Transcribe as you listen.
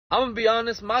I'm gonna be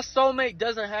honest, my soulmate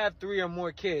doesn't have 3 or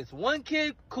more kids. 1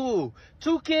 kid, cool.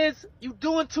 2 kids, you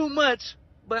doing too much,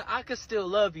 but I could still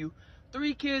love you.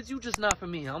 3 kids, you just not for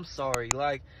me. I'm sorry.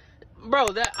 Like, bro,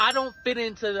 that I don't fit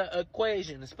into the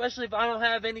equation, especially if I don't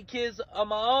have any kids of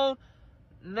my own.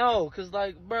 No, cause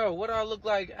like, bro, what do I look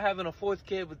like having a 4th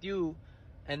kid with you,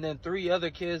 and then 3 other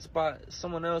kids by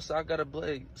someone else? I gotta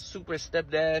play super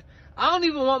stepdad. I don't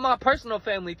even want my personal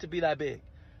family to be that big.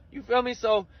 You feel me?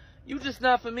 So you just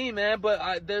not for me, man.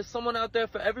 But there's someone out there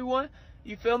for everyone.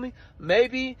 You feel me?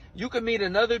 Maybe you could meet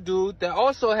another dude that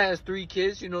also has 3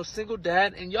 kids, you know, single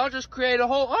dad, and y'all just create a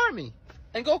whole army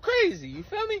and go crazy. You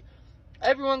feel me?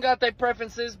 Everyone got their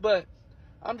preferences, but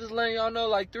I'm just letting y'all know,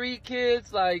 like, 3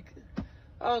 kids, like,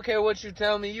 I don't care what you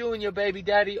tell me, you and your baby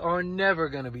daddy are never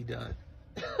gonna be done.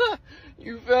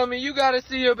 You feel me? You gotta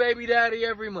see your baby daddy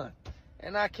every month.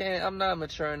 And I'm not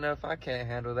mature enough. I can't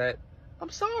handle that. I'm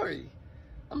sorry.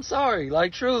 I'm sorry.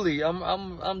 Like, truly,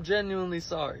 I'm genuinely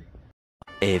sorry.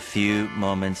 A few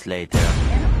moments later.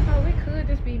 And I don't know, it could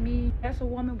just be me as a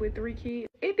woman with 3 kids.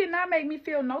 It did not make me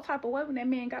feel no type of way when that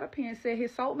man got up here and said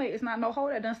his soulmate is not no hoe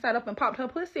that done sat up and popped her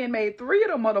pussy and made 3 of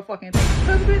them motherfucking things.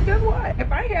 Because, bitch, guess what?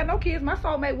 If I ain't had no kids, my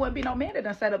soulmate wouldn't be no man that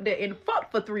done sat up there and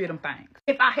fucked for 3 of them things.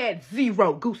 If I had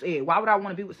 0 goose egg, why would I want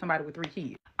to be with somebody with 3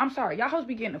 kids? I'm sorry, y'all hoes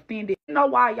be getting offended. You know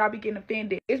why y'all be getting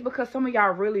offended? It's because some of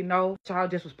y'all really know y'all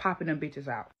just was popping them bitches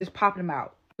out. Just popping them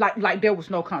out. Like there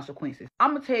was no consequences.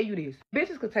 I'm gonna tell you this.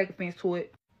 Bitches could take offense to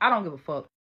it. I don't give a fuck.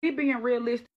 We being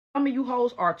realistic. Some of you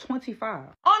hoes are 25.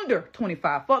 Under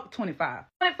 25. Fuck 25.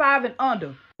 25 and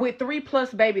under. With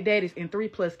 3+ baby daddies and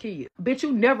 3+ kids. Bitch,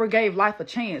 you never gave life a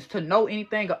chance to know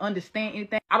anything or understand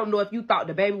anything. I don't know if you thought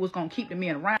the baby was gonna keep the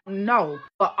men around. No.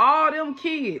 But all them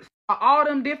kids, all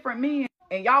them different men,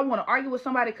 and y'all want to argue with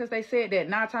somebody because they said that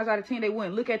 9 times out of 10 they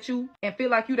wouldn't look at you and feel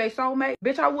like you they soulmate?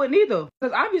 Bitch, I wouldn't either.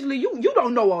 Because obviously you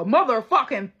don't know a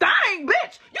motherfucking thing,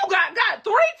 bitch. You got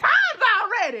 3 times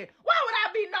already. Why would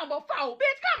I be number 4?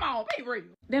 Bitch, come on, be real.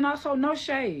 Then also, no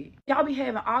shade. Y'all be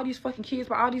having all these fucking kids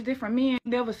by all these different men.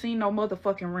 Never seen no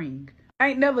motherfucking ring.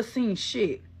 Ain't never seen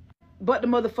shit but the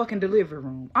motherfucking delivery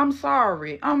room. I'm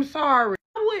sorry. I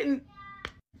wouldn't.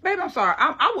 Baby, I'm sorry.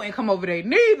 I wouldn't come over there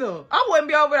neither. I wouldn't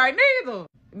be over there neither.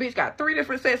 Bitch got 3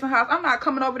 different sets of house. I'm not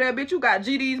coming over there, bitch. You got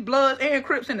GDs, Bloods, and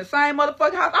Crips in the same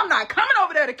motherfucking house. I'm not coming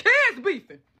over there. The kids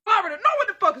beefing. I already know what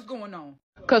the fuck is going on.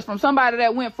 Because from somebody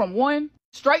that went from 1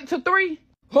 straight to 3,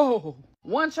 oh,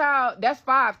 1 child, that's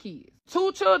 5 kids.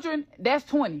 2 children, that's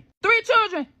 20. 3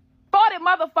 children, 40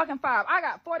 motherfucking 5. I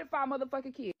got 45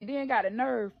 motherfucking kids. And then got a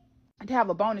nerve to have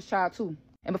a bonus child too.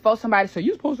 And before somebody say,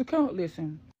 you supposed to count,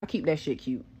 listen, I keep that shit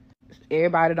cute.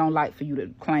 Everybody don't like for you to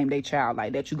claim their child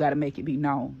like that. You got to make it be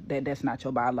known that that's not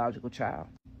your biological child.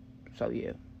 So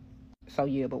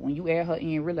yeah, but when you add her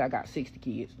in, really, I got 60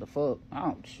 kids. The fuck?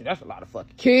 Oh, shit, that's a lot of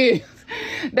fucking kids.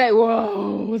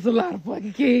 Whoa, it's a lot of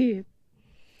fucking kids.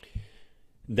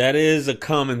 That is a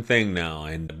common thing now.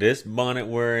 And this bonnet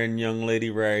wearing young lady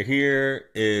right here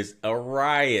is a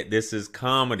riot. This is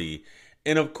comedy.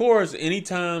 And of course,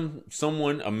 anytime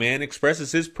a man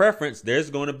expresses his preference, there's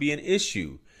going to be an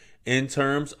issue in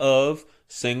terms of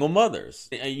single mothers.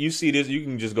 And you see this, you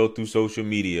can just go through social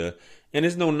media and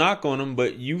there's no knock on them,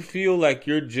 but you feel like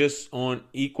you're just on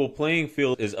equal playing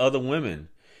field as other women.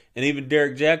 And even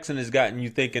Derek Jackson has gotten you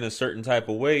thinking a certain type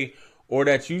of way, or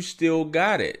that you still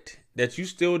got it, that you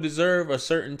still deserve a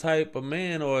certain type of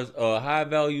man or a high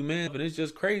value man. And it's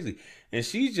just crazy. And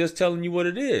she's just telling you what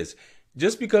it is.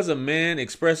 Just because a man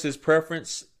expresses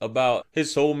preference about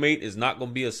his soulmate is not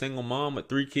going to be a single mom with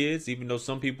 3 kids, even though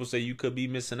some people say you could be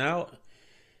missing out.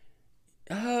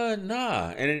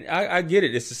 Nah. And I get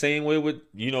it. It's the same way with,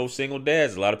 single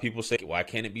dads. A lot of people say, why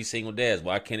can't it be single dads?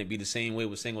 Why can't it be the same way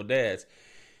with single dads?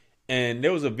 And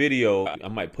there was a video, I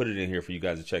might put it in here for you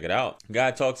guys to check it out.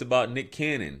 Guy talks about Nick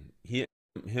Cannon.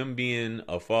 Him being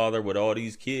a father with all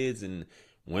these kids, and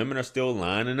women are still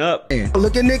lining up.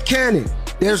 Look at Nick Cannon.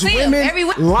 There's women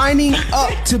lining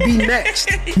up to be next.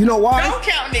 You know why? Don't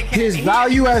count Nick Cannon. His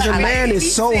value as a man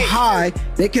is so high,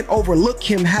 they can overlook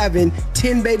him having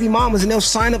 10 baby mamas and they'll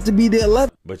sign up to be the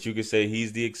 11th. But you could say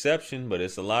he's the exception, but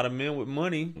it's a lot of men with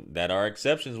money that are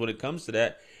exceptions when it comes to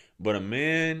that. But a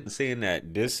man saying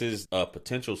that this is a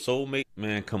potential soulmate,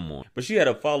 man, come on. But she had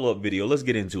a follow-up video. Let's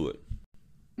get into it.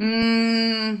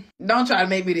 Don't try to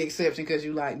make me the exception because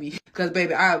you like me. Because,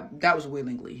 baby, that was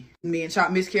willingly. Me and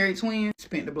Chop miscarried twins,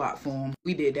 spent the block for him.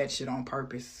 We did that shit on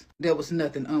purpose. There was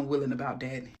nothing unwilling about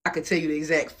that. I could tell you the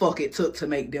exact fuck it took to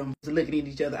make them looking in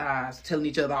each other's eyes, telling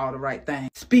each other all the right things,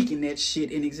 speaking that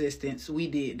shit in existence. We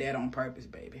did that on purpose,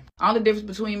 baby. All the difference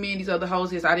between me and these other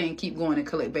hoes is I didn't keep going and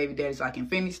collect baby daddies like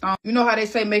Infinity Stone. You know how they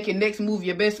say make your next move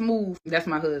your best move? That's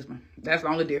my husband. That's the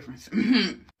only difference.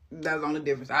 That's the only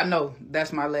difference. I know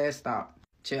that's my last stop.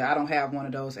 Chill, I don't have one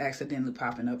of those accidentally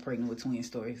popping up pregnant with twin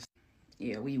stories.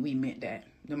 Yeah, we meant that.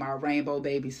 Them our rainbow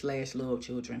babies / little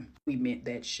children. We meant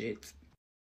that shit.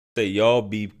 Say y'all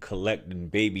be collecting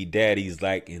baby daddies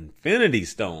like Infinity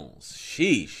Stones.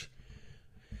 Sheesh.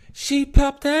 She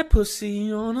popped that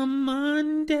pussy on a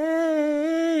Monday.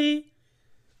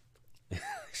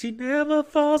 She never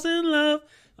falls in love.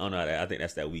 I don't know that. I think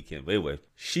that's that weekend. But anyway,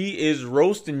 she is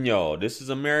roasting y'all. This is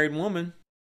a married woman.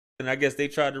 And I guess they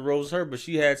tried to roast her, but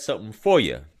she had something for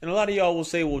you. And a lot of y'all will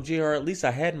say, well, JR, at least I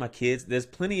had my kids. There's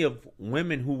plenty of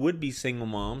women who would be single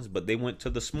moms, but they went to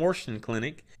the smortion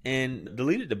clinic and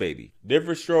deleted the baby.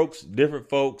 Different strokes, different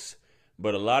folks.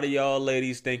 But a lot of y'all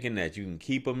ladies thinking that you can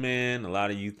keep them in. A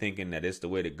lot of you thinking that it's the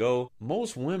way to go.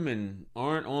 Most women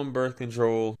aren't on birth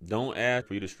control. Don't ask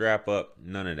for you to strap up.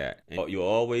 None of that. And you'll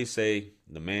always say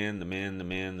the man, the man, the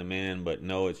man, the man. But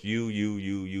no, it's you.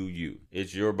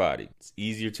 It's your body. It's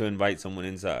easier to invite someone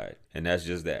inside. And that's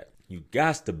just that. You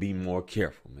got to be more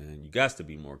careful, man. You got to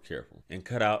be more careful and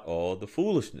cut out all the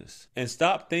foolishness and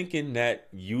stop thinking that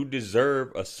you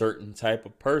deserve a certain type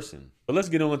of person. But let's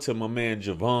get on to my man,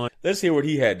 Javonne. Let's hear what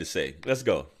he had to say. Let's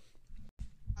go.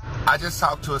 I just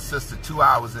talked to a sister 2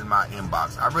 hours in my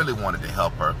inbox. I really wanted to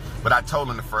help her, but I told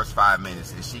her in the first 5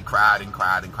 minutes and she cried and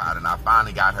cried and cried, and I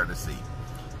finally got her to see.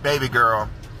 Baby girl,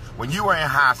 when you were in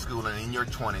high school and in your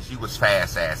 20s, you was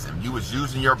fast-assing. You was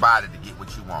using your body to get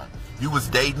what you want. You was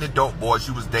dating the dope boys,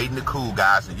 you was dating the cool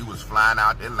guys, and you was flying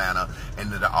out to Atlanta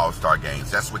into the All-Star games.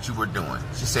 That's what you were doing.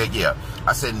 She said, yeah.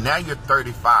 I said, now you're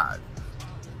 35.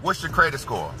 What's your credit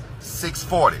score?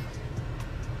 640.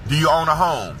 Do you own a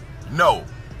home? No.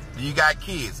 Do you got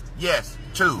kids? Yes,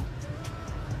 2.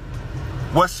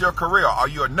 What's your career? Are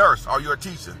you a nurse? Are you a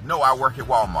teacher? No, I work at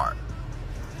Walmart.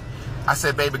 I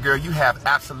said, baby girl, you have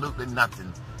absolutely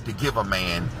nothing to give a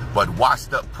man but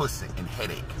washed up pussy and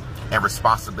headache and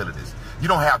responsibilities. You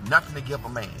don't have nothing to give a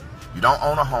man. You don't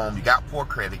own a home, you got poor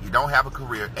credit, you don't have a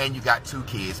career, and you got 2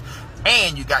 kids,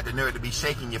 and you got the nerve to be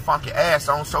shaking your funky ass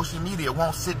on social media,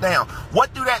 won't sit down.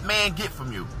 What do that man get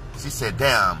from you? She said,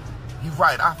 damn, you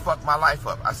right, I fucked my life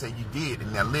up. I said, you did,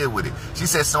 and now live with it. She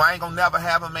said, so I ain't gonna never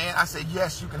have a man? I said,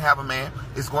 yes, you can have a man.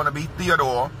 It's gonna be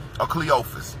Theodore or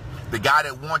Cleophas. The guy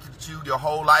that wanted you your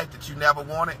whole life that you never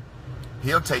wanted,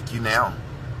 he'll take you now.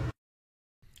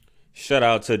 Shout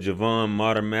out to Javonne,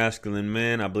 Modern Masculine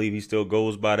Man. I believe he still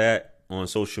goes by that on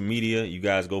social media. You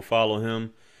guys go follow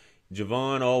him.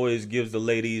 Javonne always gives the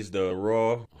ladies the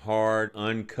raw, hard,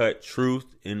 uncut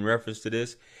truth in reference to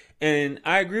this. And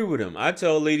I agree with him. I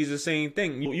tell ladies the same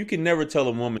thing. You can never tell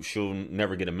a woman she'll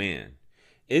never get a man.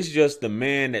 It's just the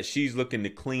man that she's looking to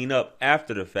clean up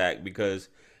after the fact, because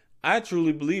I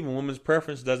truly believe a woman's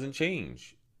preference doesn't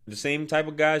change. The same type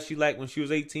of guy she liked when she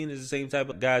was 18 is the same type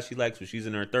of guy she likes when she's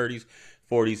in her 30s,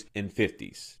 40s, and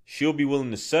 50s. She'll be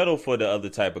willing to settle for the other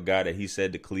type of guy that he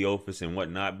said, to Cleophas and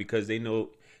whatnot, because they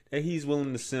know that he's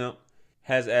willing to simp,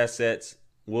 has assets,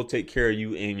 will take care of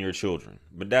you and your children.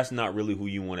 But that's not really who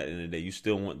you want at the end of the day. You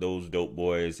still want those dope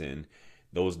boys and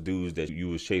those dudes that you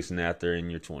was chasing after in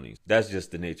your 20s. That's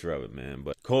just the nature of it, man.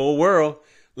 But cold world.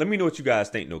 Let me know what you guys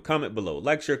think, though. Comment below.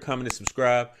 Like, share, comment, and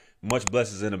subscribe. Much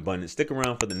blessings and abundance. Stick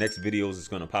around for the next videos. It's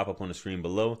going to pop up on the screen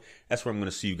below. That's where I'm going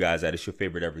to see you guys at. It's your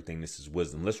favorite everything. This is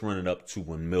Wisdom. Let's run it up to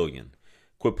 1 million.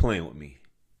 Quit playing with me.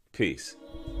 Peace.